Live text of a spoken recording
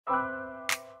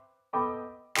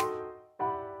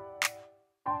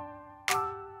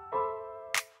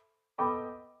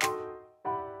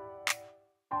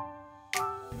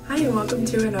Hi and welcome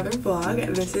to another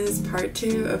vlog. This is part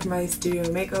 2 of my studio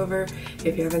makeover.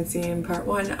 If you haven't seen part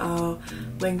 1, I'll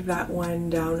link that one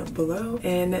down below.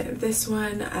 In this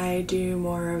one, I do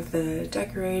more of the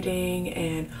decorating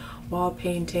and wall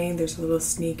painting. There's a little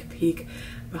sneak peek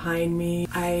behind me.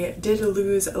 I did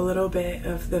lose a little bit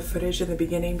of the footage in the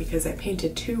beginning because I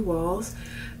painted 2 walls,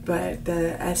 but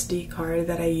the SD card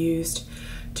that I used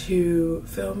to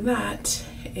film that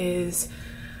is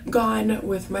gone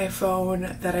with my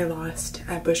phone that I lost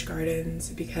at Busch Gardens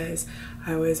because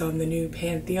I was on the new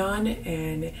Pantheon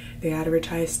and they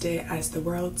advertised it as the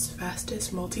world's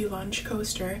fastest multi-launch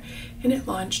coaster, and it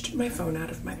launched my phone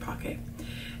out of my pocket.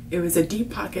 It was a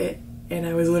deep pocket and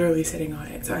I was literally sitting on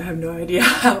it, so I have no idea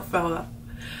how it fell up,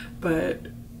 but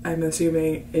I'm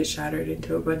assuming it shattered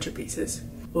into a bunch of pieces.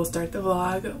 We'll start the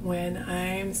vlog when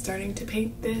I'm starting to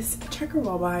paint this checker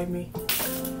wall behind me.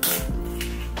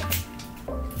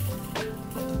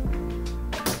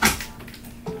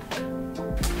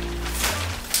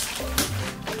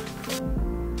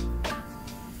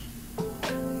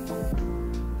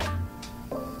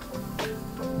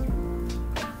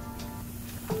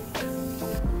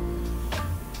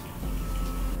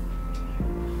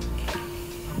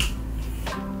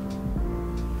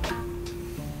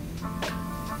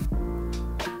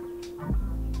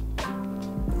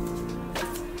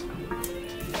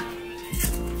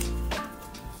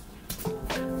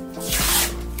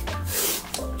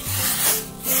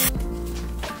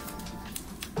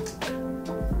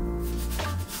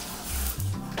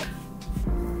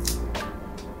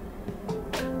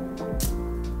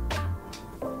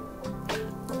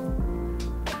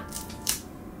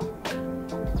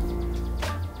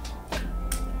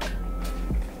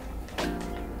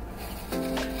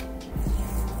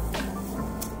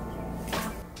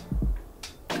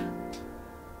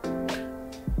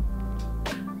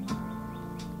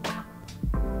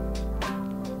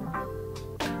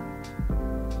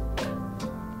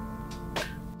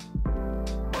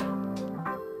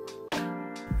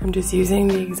 I'm just using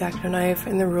the X-Acto knife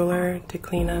and the ruler to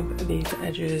clean up these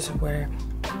edges where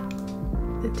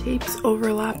the tape's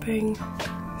overlapping.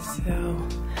 So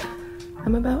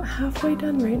I'm about halfway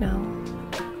done right now.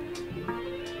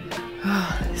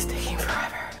 Oh, it's taking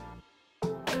forever.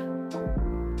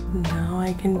 Now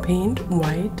I can paint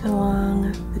white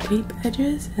along the tape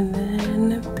edges and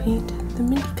then paint the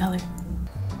minty color.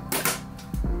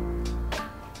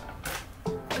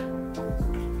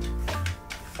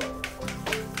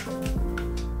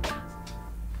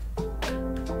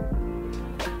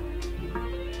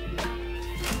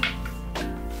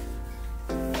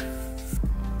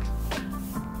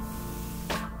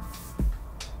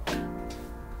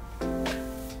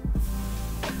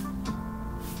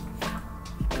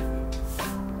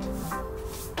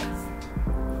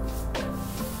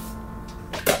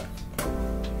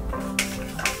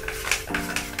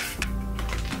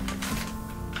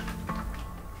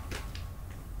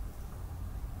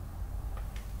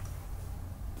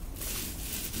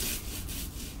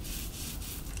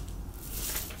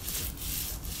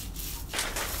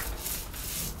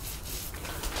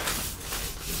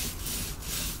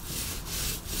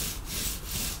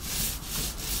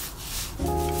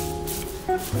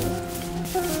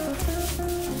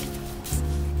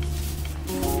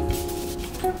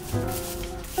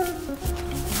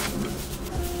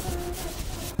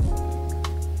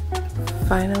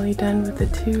 Finally done with the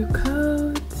 2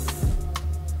 coats,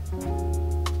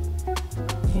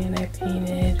 and I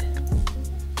painted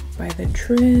by the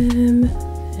trim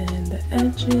and the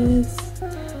edges,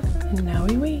 and now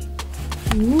we wait.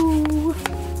 Woo!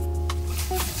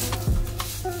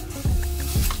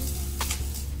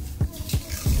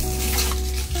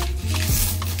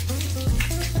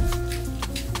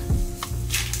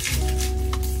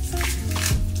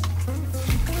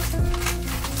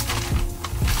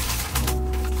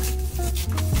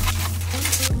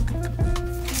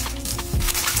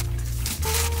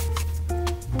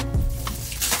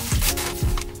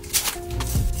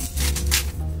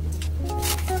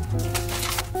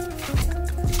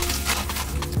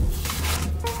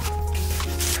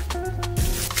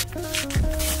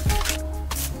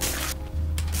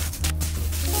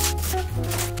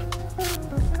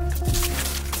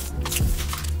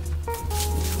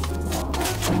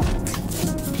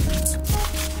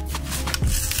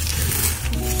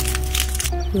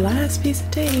 Last piece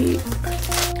of tape.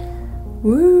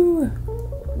 Woo!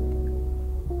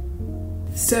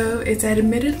 So it's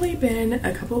admittedly been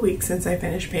a couple weeks since I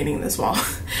finished painting this wall,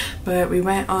 but we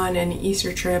went on an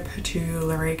Easter trip to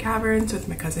Luray Caverns with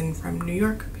my cousin from New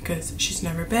York because she's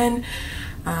never been.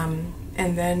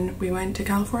 And then we went to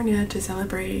California to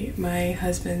celebrate my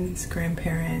husband's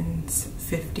grandparents'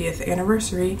 50th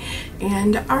anniversary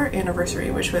and our anniversary,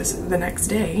 which was the next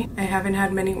day. I haven't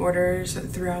had many orders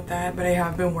throughout that, but I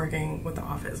have been working with the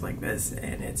office like this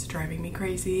and it's driving me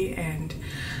crazy, and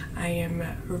I am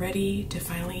ready to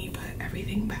finally put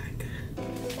everything back.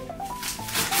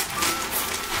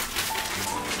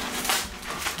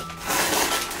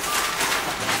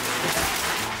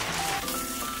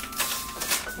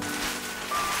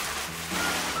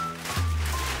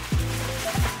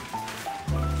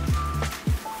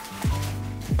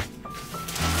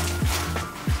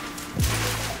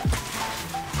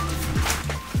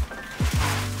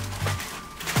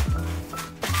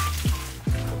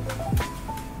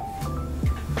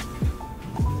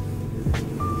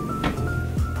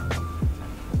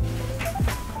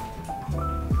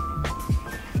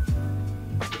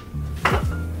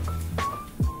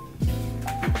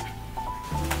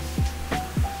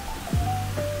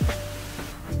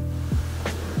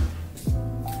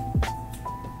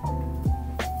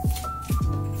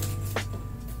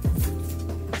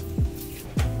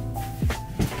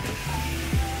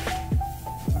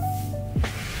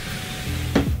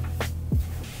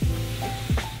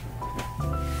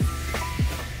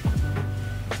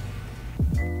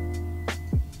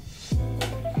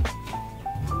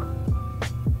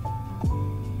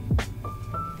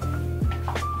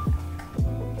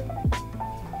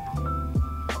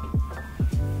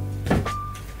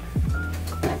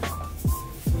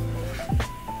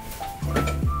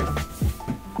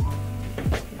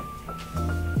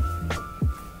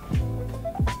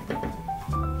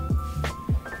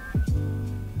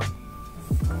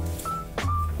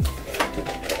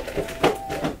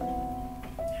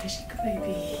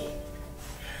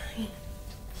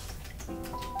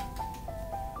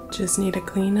 Just need to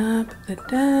clean up the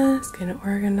desk and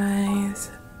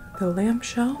organize the lamp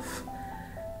shelf,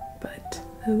 but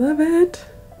I love it.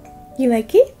 You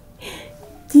like it?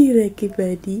 Do you like it,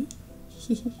 buddy?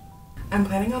 I'm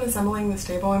planning on assembling this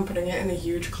table and putting it in a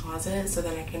huge closet so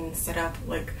that I can set up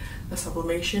like a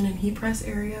sublimation and heat press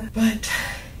area, but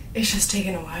it's just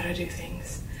taking a while to do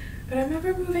things. But I'm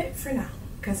gonna remove it for now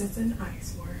because it's an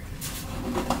eyesore.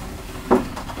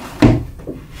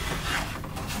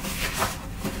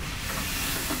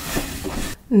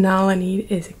 Now all I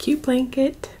need is a cute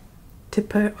blanket to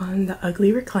put on the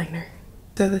ugly recliner.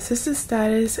 So this is the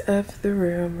status of the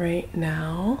room right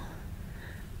now.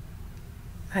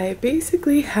 I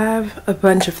basically have a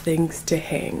bunch of things to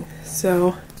hang.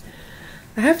 So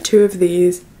I have two of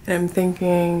these and I'm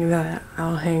thinking that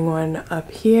I'll hang one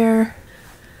up here.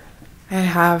 I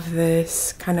have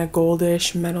this kind of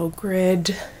goldish metal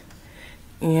grid,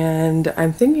 and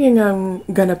I'm thinking I'm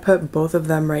gonna put both of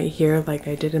them right here like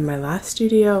I did in my last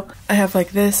studio. I have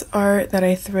like this art that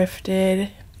I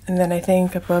thrifted, and then I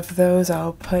think above those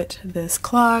I'll put this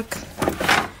clock.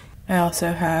 I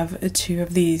also have two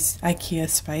of these IKEA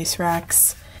spice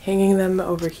racks, hanging them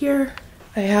over here.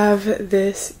 I have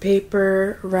this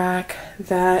paper rack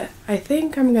that I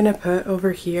think I'm gonna put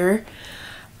over here.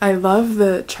 I love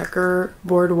the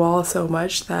checkerboard wall so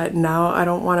much that now I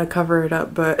don't want to cover it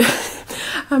up, but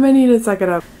I'm gonna need to suck it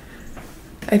up.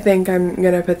 I think I'm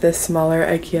gonna put this smaller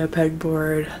IKEA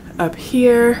pegboard up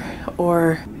here,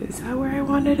 or is that where I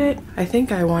wanted it? I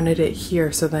think I wanted it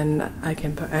here so then I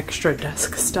can put extra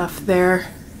desk stuff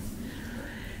there.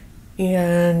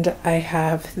 And I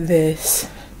have this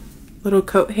little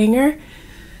coat hanger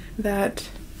that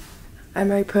I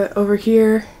might put over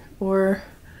here or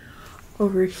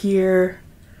over here.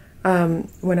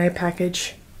 When I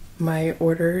package my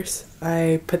orders,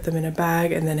 I put them in a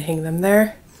bag and then hang them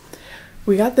there.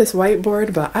 We got this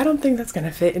whiteboard, but I don't think that's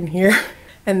gonna fit in here.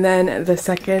 And then the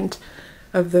second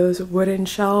of those wooden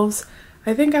shelves,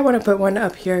 I think I want to put one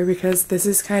up here because this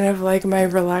is kind of like my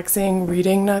relaxing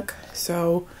reading nook,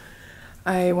 so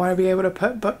I want to be able to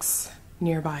put books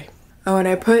nearby. Oh, and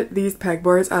I put these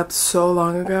pegboards up so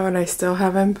long ago and I still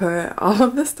haven't put all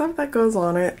of the stuff that goes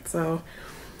on it, so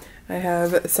I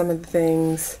have some of the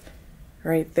things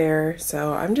right there,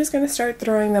 so I'm just gonna start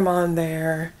throwing them on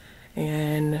there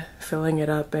and filling it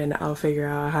up, and I'll figure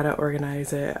out how to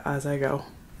organize it as I go.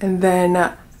 And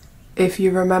then if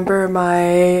you remember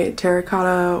my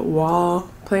terracotta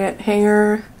wall plant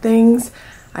hanger things,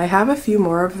 I have a few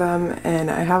more of them and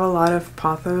I have a lot of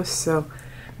pothos, so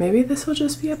maybe this will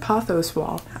just be a pothos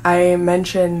wall. I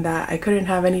mentioned that I couldn't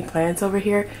have any plants over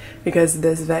here because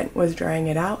this vent was drying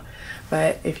it out,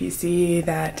 but if you see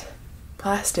that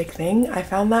plastic thing, I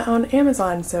found that on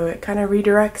Amazon, so it kind of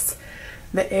redirects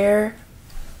the air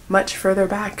much further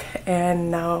back,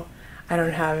 and now I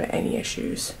don't have any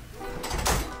issues.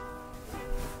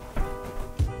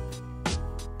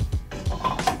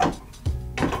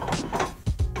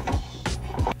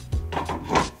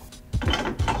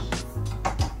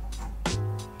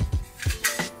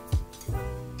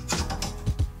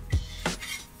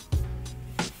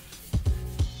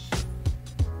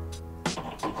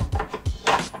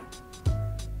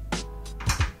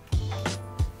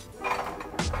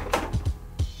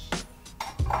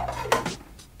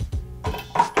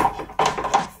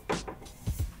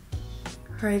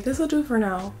 Alright, this will do for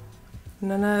now.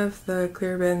 None of the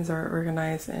clear bins are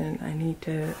organized and I need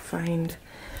to find,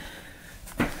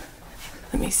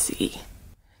 let me see.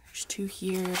 There's 2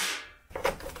 here.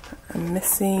 I'm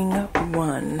missing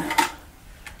 1.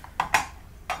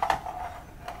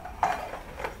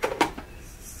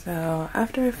 So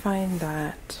after I find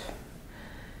that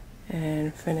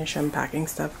and finish unpacking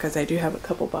stuff, because I do have a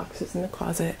couple boxes in the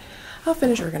closet, I'll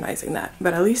finish organizing that.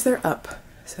 But at least they're up,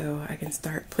 so I can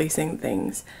start placing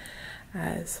things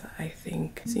as I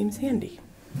think seems handy.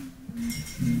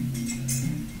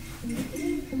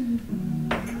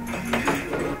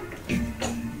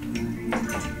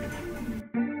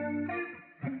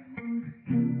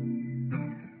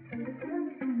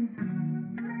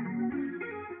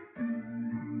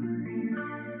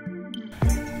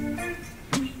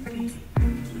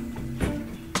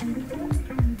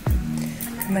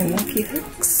 My monkey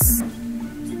hooks.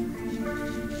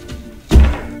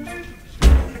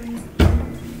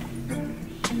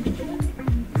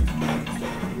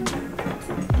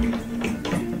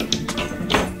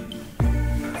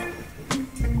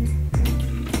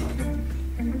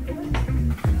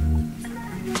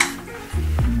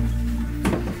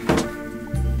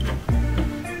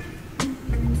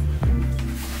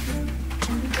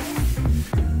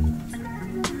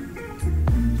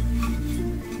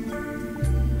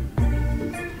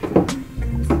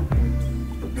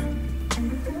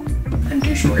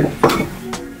 Short.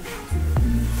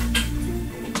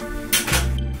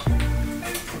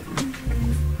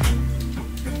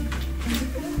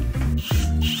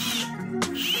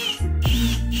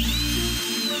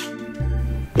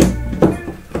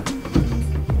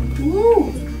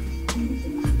 Woo!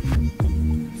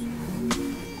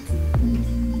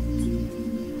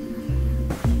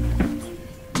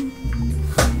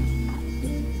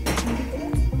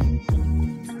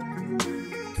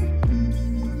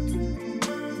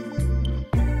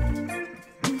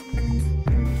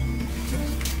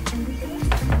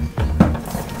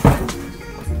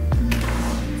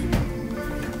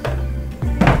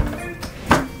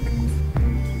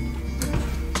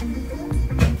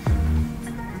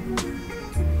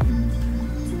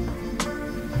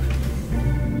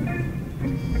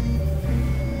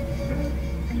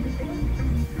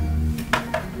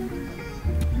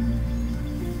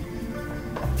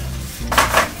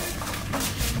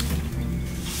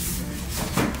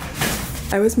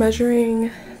 I was measuring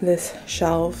this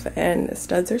shelf and the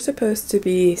studs are supposed to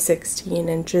be 16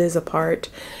 inches apart,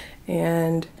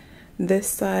 and this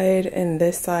side and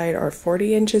this side are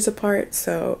 40 inches apart.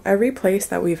 So every place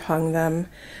that we've hung them,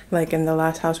 like in the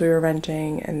last house we were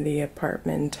renting and the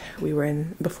apartment we were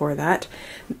in before that,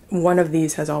 one of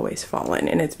these has always fallen,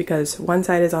 and it's because one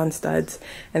side is on studs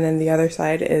and then the other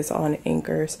side is on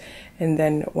anchors, and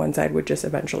then one side would just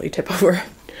eventually tip over.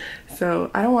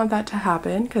 So I don't want that to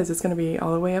happen because it's going to be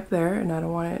all the way up there and I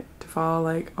don't want it to fall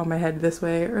like on my head this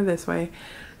way or this way.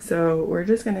 So we're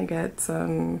just going to get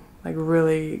some like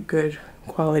really good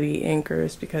quality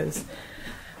anchors because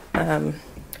I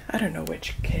don't know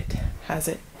which kit has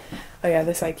it. Oh yeah,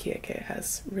 this IKEA kit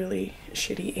has really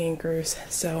shitty anchors.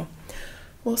 So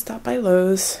we'll stop by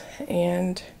Lowe's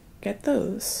and get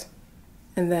those.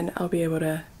 And then I'll be able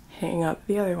to hang up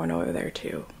the other one over there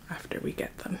too after we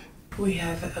get them. We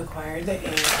have acquired the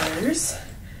anchors.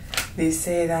 They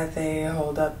say that they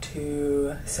hold up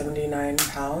to 79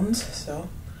 pounds, so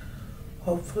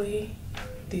hopefully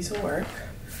these will work.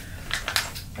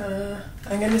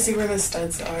 I'm gonna see where the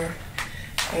studs are,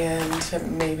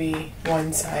 and maybe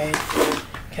one side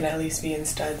can at least be in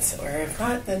studs, or if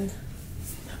not, then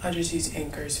I'll just use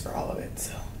anchors for all of it.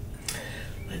 So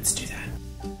let's do that.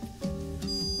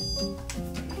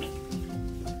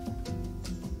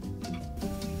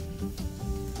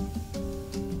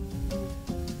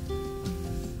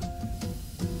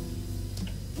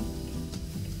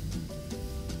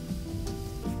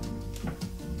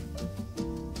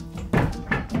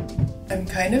 I'm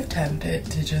kind of tempted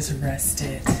to just rest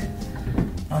it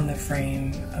on the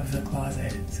frame of the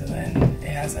closet so then it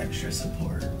has extra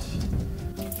support.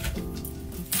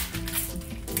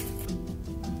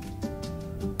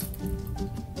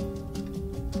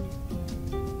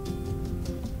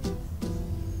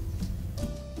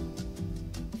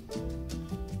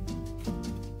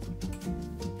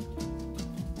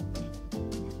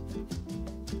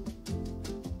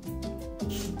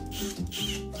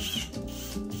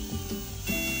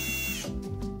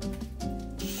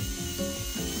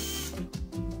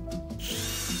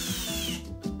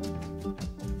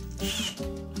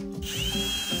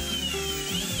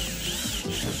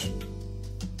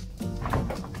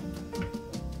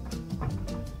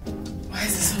 Why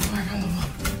is this so far from the wall?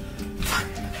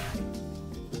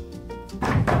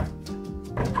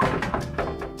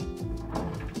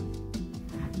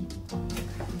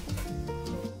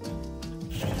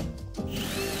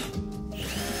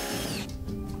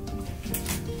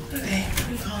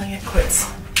 thing, it quits.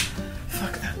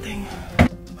 Fuck that thing.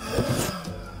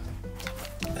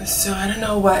 So I don't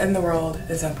know what in the world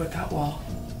is up with that wall,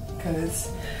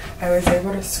 because I was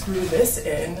able to screw this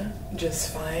in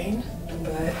just fine,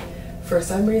 but for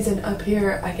some reason up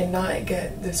here I cannot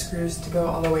get the screws to go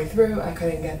all the way through. I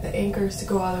couldn't get the anchors to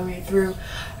go all the way through.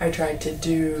 I tried to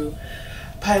do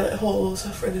pilot holes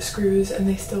for the screws and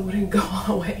they still wouldn't go all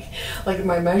the way. Like,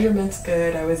 my measurement's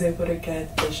good, I was able to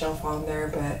get the shelf on there,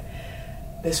 but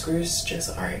the screws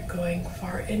just aren't going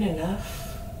far in enough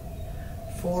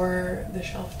for the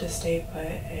shelf to stay put,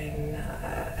 and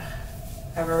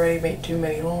I've already made too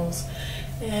many holes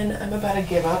and I'm about to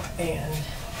give up and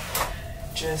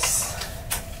just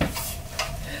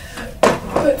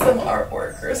put some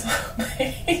artwork or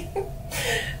something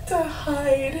to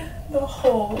hide the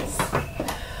holes,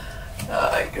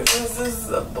 because this is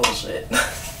bullshit.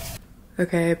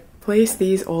 Okay, I placed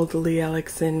these old Lee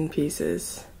Ellickson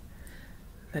pieces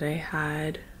that I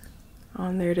had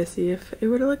on there to see if it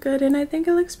would look good, and I think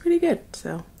it looks pretty good,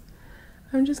 so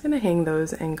I'm just gonna hang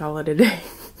those and call it a day.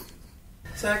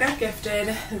 So I got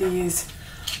gifted these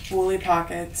woolly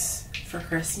pockets for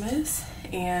Christmas,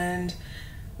 and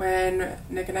when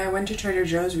Nick and I went to Trader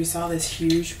Joe's, we saw this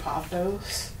huge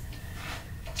pothos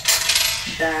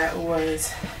that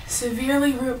was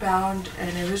severely root bound,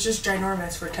 and it was just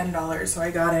ginormous for $10, so I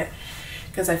got it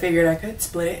because I figured I could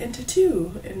split it into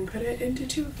two and put it into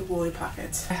two of the woolly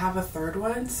pockets. I have a third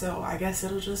one, so I guess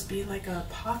it'll just be like a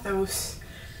pothos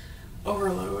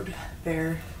overload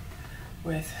there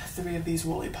with 3 of these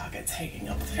woolly pockets hanging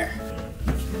up there.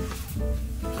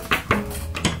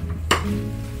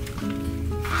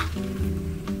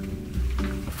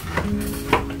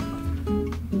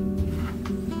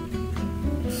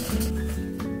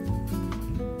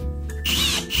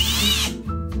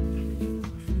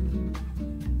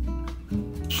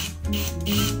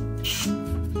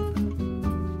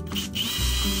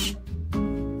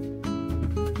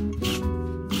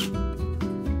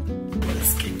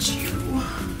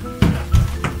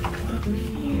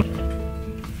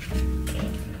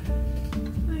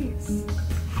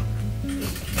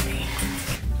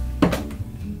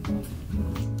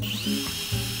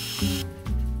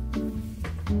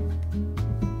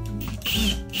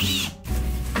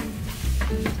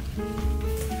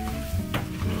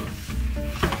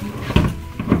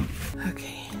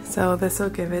 So this will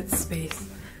give it space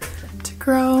to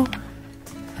grow.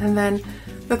 And then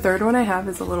the third one I have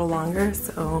is a little longer,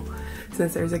 so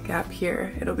since there's a gap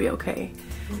here, it'll be okay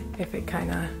if it kind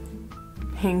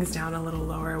of hangs down a little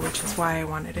lower, which is why I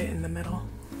wanted it in the middle.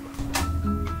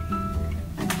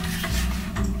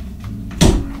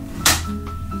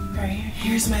 Alright,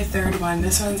 here's my third one.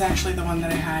 This one's actually the one that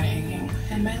I had hanging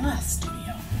in my last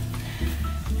studio.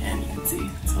 And you can see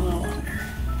it's a little longer.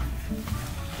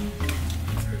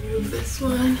 Remove this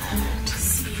one to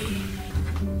see.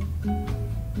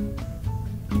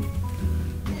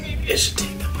 Maybe I should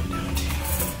take that one down too.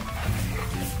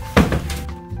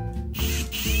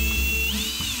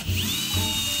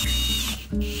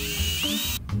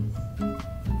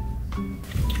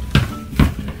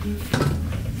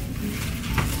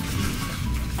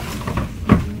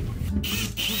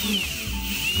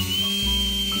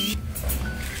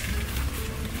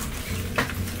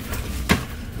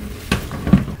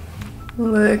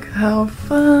 Look how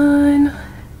fun!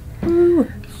 Ooh,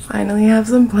 finally have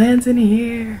some plants in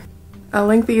here. I'll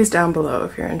link these down below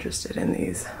if you're interested in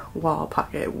these wall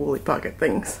pocket, woolly pocket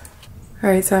things.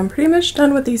 Alright, so I'm pretty much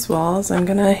done with these walls. I'm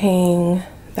gonna hang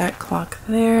that clock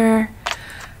there.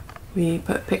 We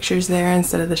put pictures there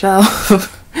instead of the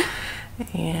shelf.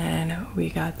 And we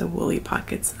got the woolly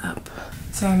pockets up.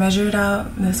 So I measured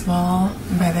out this wall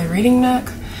by the reading nook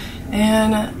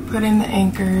and put in the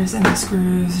anchors and the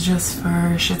screws just for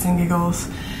shits and giggles.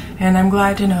 And I'm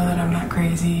glad to know that I'm not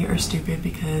crazy or stupid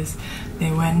because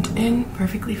they went in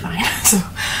perfectly fine. So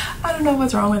I don't know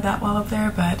what's wrong with that wall up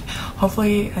there, but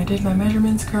hopefully I did my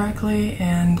measurements correctly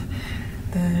and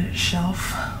the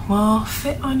shelf will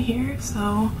fit on here.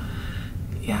 So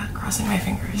yeah, crossing my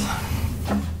fingers.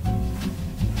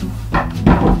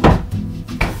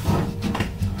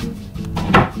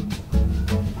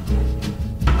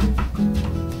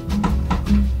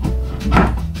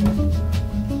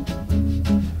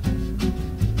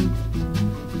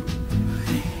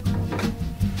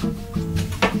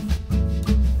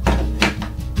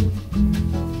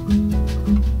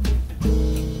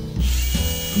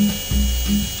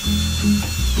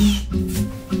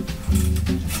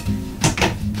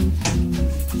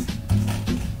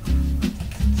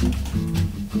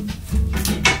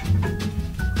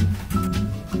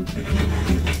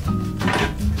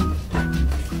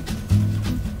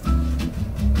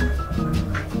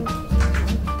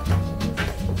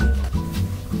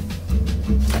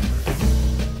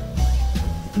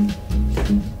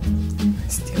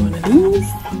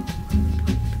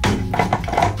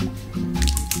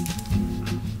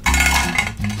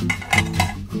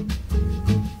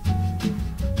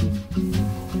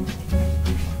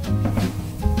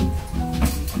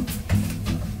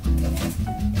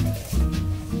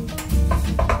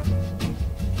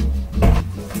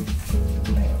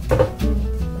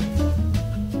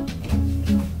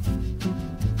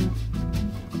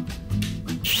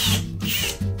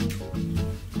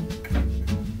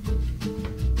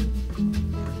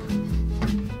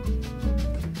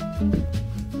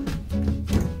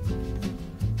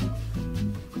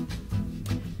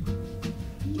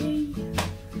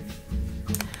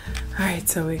 Alright,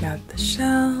 so we got the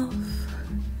shelf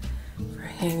for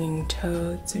hanging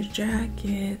totes or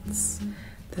jackets,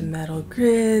 the metal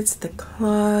grids, the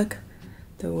clock,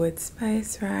 the wood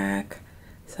spice rack,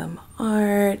 some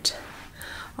art,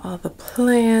 all the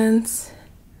plants,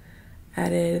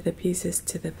 added the pieces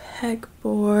to the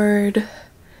pegboard,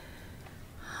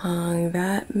 hung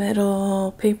that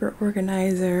metal paper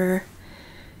organizer,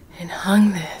 and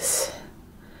hung this.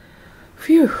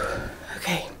 Phew,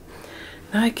 okay.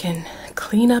 Now I can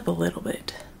clean up a little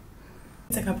bit.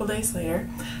 It's a couple days later.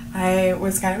 I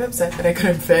was kind of upset that I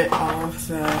couldn't fit all of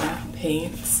the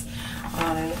paints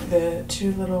on the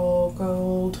two little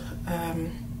gold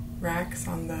racks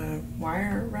on the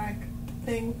wire rack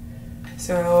thing.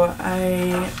 So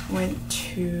I went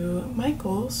to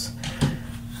Michael's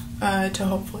to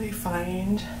hopefully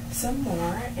find some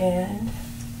more, and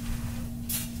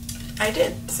I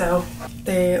did. So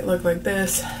they look like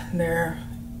this. They're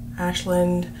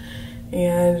Ashland,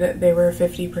 and they were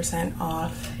 50%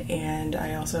 off, and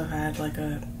I also had like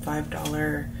a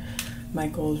 $5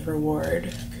 Michael's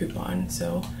reward coupon,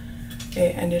 so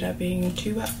it ended up being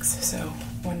 $2, so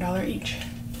 $1 each.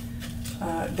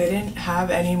 They didn't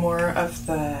have any more of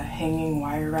the hanging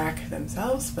wire rack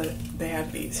themselves, but they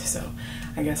had these, so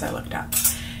I guess I looked up.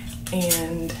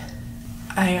 And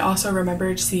I also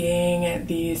remembered seeing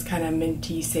these kind of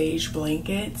minty sage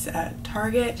blankets at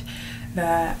Target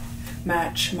that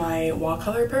match my wall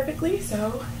color perfectly,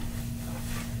 so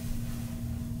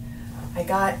I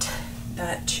got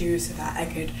that too so that I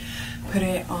could put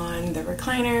it on the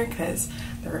recliner, because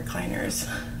the recliner's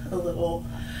a little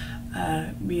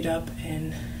beat up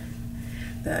and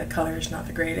the color is not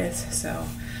the greatest, so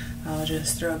I'll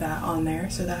just throw that on there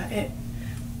so that it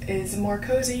is more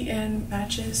cozy and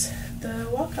matches the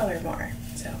wall color more.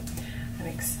 So I'm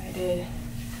excited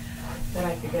that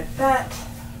I could get that.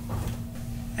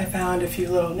 I found a few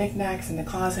little knickknacks in the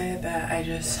closet that I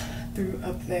just threw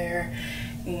up there,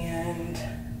 and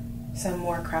some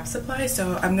more craft supplies,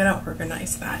 so I'm gonna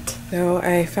organize that. So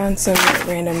I found some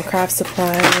random craft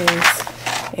supplies,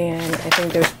 and I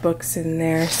think there's books in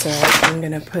there, so I'm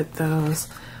gonna put those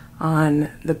on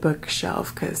the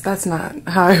bookshelf because that's not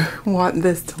how I want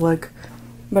this to look.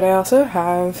 But I also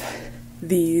have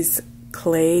these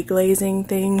clay glazing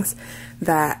things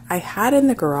that I had in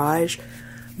the garage,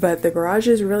 but the garage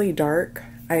is really dark.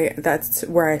 That's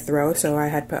where I throw, so I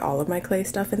had put all of my clay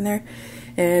stuff in there,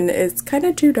 and it's kind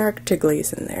of too dark to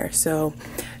glaze in there. So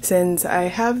since I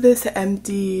have this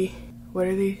empty, what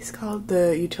are these called?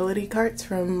 The utility carts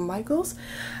from Michael's,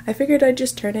 I figured I'd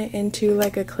just turn it into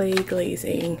like a clay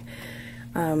glazing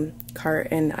cart,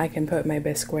 and I can put my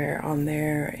bisqueware on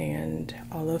there and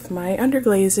all of my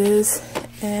underglazes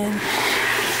and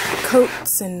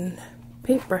coats and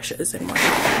paintbrushes and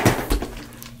whatnot.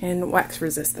 And wax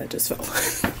resist that just fell.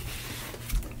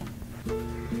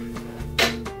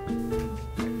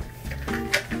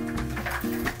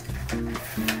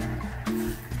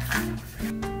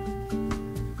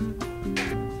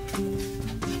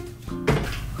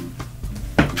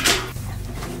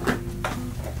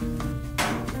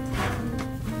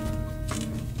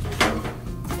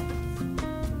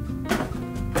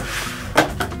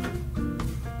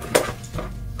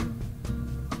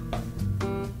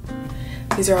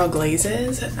 These are all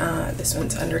glazes. This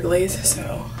one's underglaze, so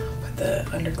I'll put the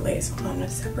underglaze on a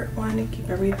separate one to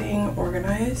keep everything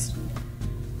organized.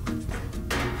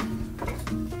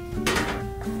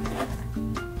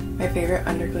 My favorite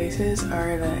underglazes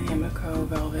are the Amico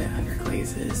Velvet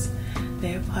underglazes.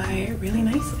 They apply really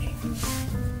nicely.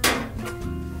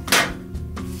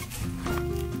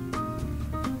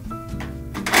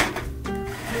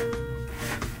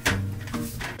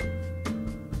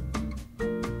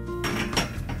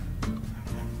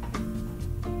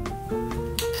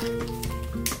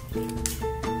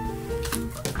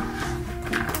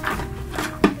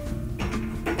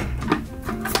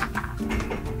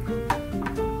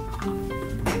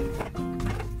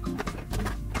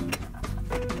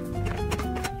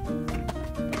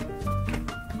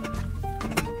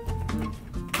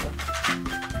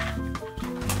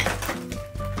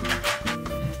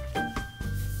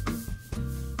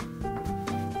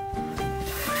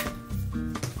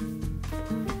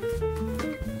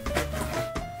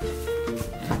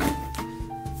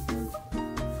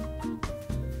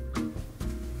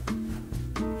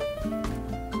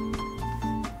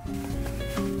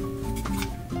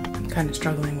 Kind of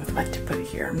struggling with what to put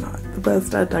here. I'm not the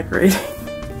best at decorating.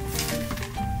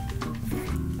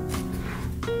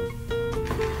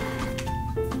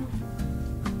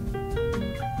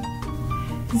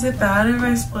 Is it bad if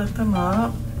I split them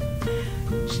up?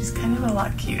 She's kind of a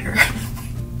lot cuter.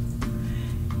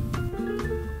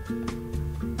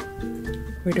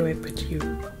 Where do I put you?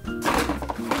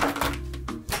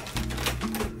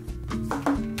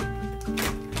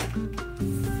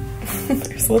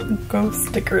 There's little ghost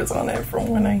stickers on it from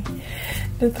when I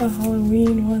did the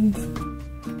Halloween ones.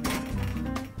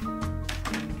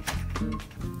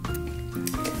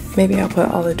 Maybe I'll put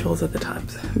all the tools at the top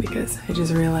because I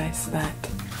just realized that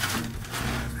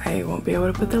I won't be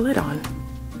able to put the lid on.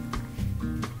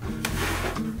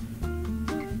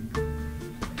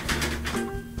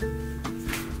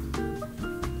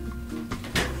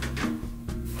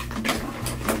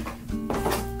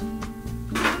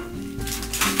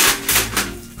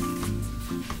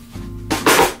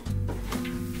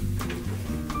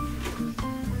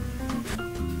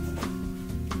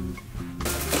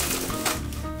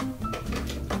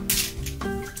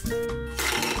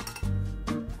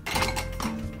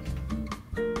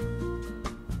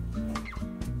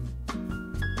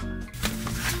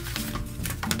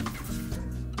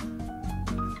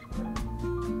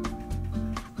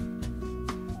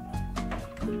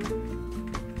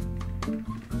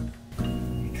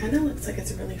 Kind of looks like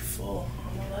it's really full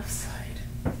on the left side.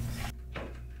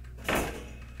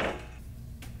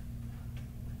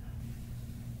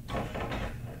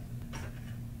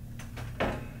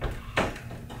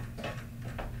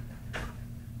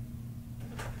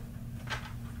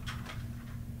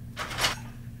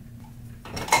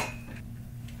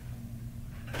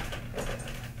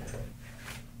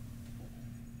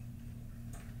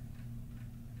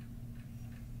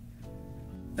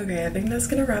 Okay, I think that's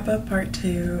gonna wrap up part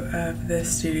 2 of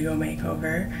this studio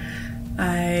makeover.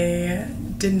 I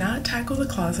did not tackle the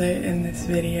closet in this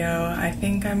video. I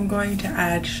think I'm going to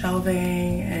add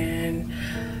shelving, and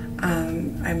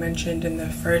I mentioned in the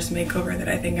first makeover that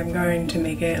I think I'm going to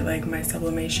make it like my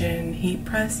sublimation heat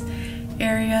press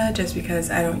area, just because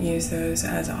I don't use those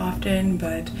as often,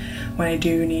 but when I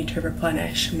do need to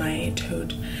replenish my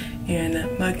tote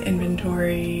and mug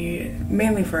inventory,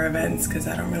 mainly for events because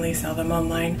I don't really sell them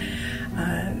online,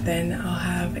 then I'll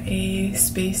have a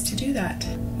space to do that.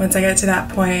 Once I get to that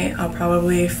point, I'll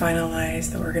probably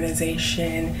finalize the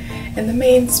organization in the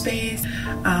main space.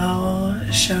 I'll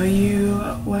show you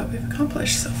what we've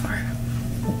accomplished so far.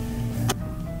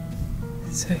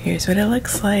 So here's what it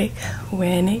looks like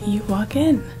when you walk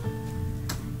in.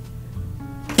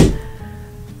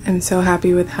 I'm so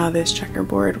happy with how this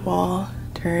checkerboard wall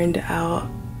turned out.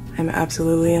 I'm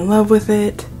absolutely in love with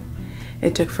it.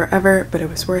 It took forever, but it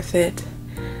was worth it.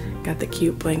 Got the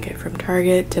cute blanket from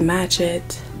Target to match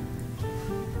it.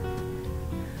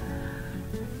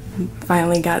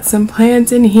 Finally got some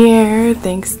plants in here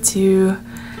thanks to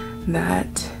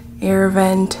that air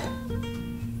vent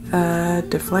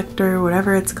deflector,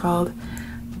 whatever it's called.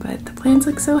 But the plants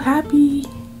look so happy,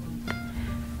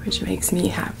 which makes me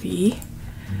happy.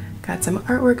 Got some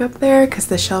artwork up there because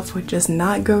the shelf would just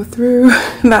not go through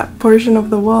that portion of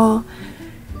the wall.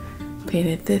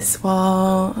 Painted this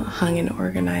wall, hung and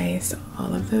organized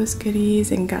all of those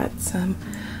goodies, and got some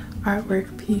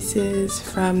artwork pieces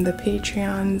from the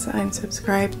Patreons I'm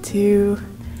subscribed to.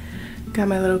 Got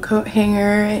my little coat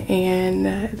hanger,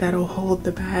 and that'll hold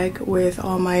the bag with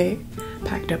all my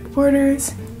packed up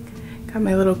orders. Got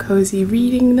my little cozy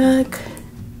reading nook.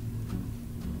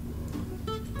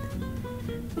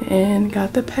 And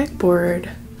got the pegboard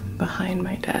behind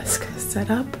my desk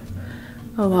set up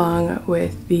along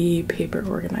with the paper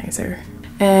organizer.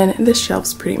 And this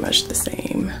shelf's pretty much the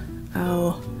same.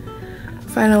 I'll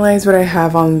finalize what I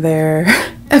have on there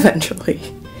eventually.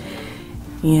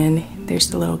 And there's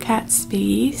the little cat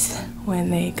space when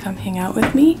they come hang out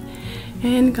with me.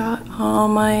 And got all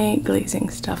my glazing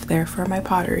stuff there for my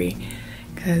pottery,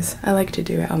 because I like to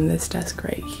do it on this desk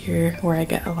right here where I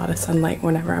get a lot of sunlight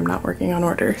whenever I'm not working on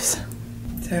orders.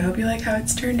 So I hope you like how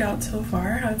it's turned out so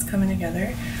far, how it's coming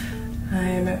together.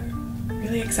 I'm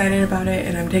really excited about it,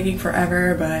 and I'm taking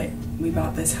forever, but we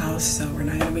bought this house, so we're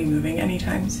not going to be moving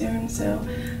anytime soon, so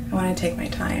I want to take my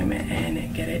time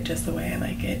and get it just the way I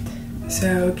like it.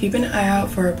 So keep an eye out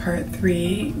for part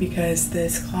 3, because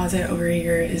this closet over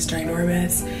here is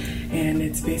ginormous and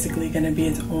it's basically going to be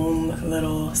its own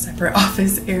little separate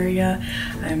office area.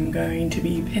 I'm going to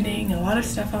be pinning a lot of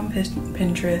stuff on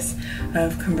Pinterest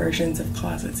of conversions of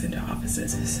closets into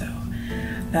offices, so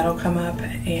that'll come up.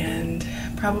 And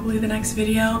probably the next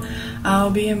video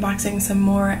I'll be unboxing some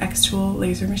more X-Tool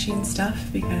laser machine stuff,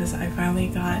 because I finally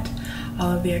got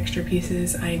all of the extra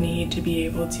pieces I need to be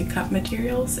able to cut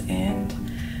materials, and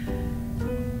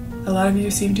a lot of you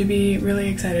seem to be really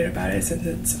excited about it since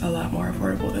it's a lot more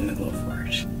affordable than the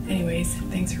Glowforge. Anyways,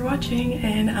 thanks for watching,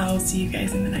 and I'll see you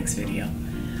guys in the next video.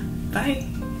 Bye!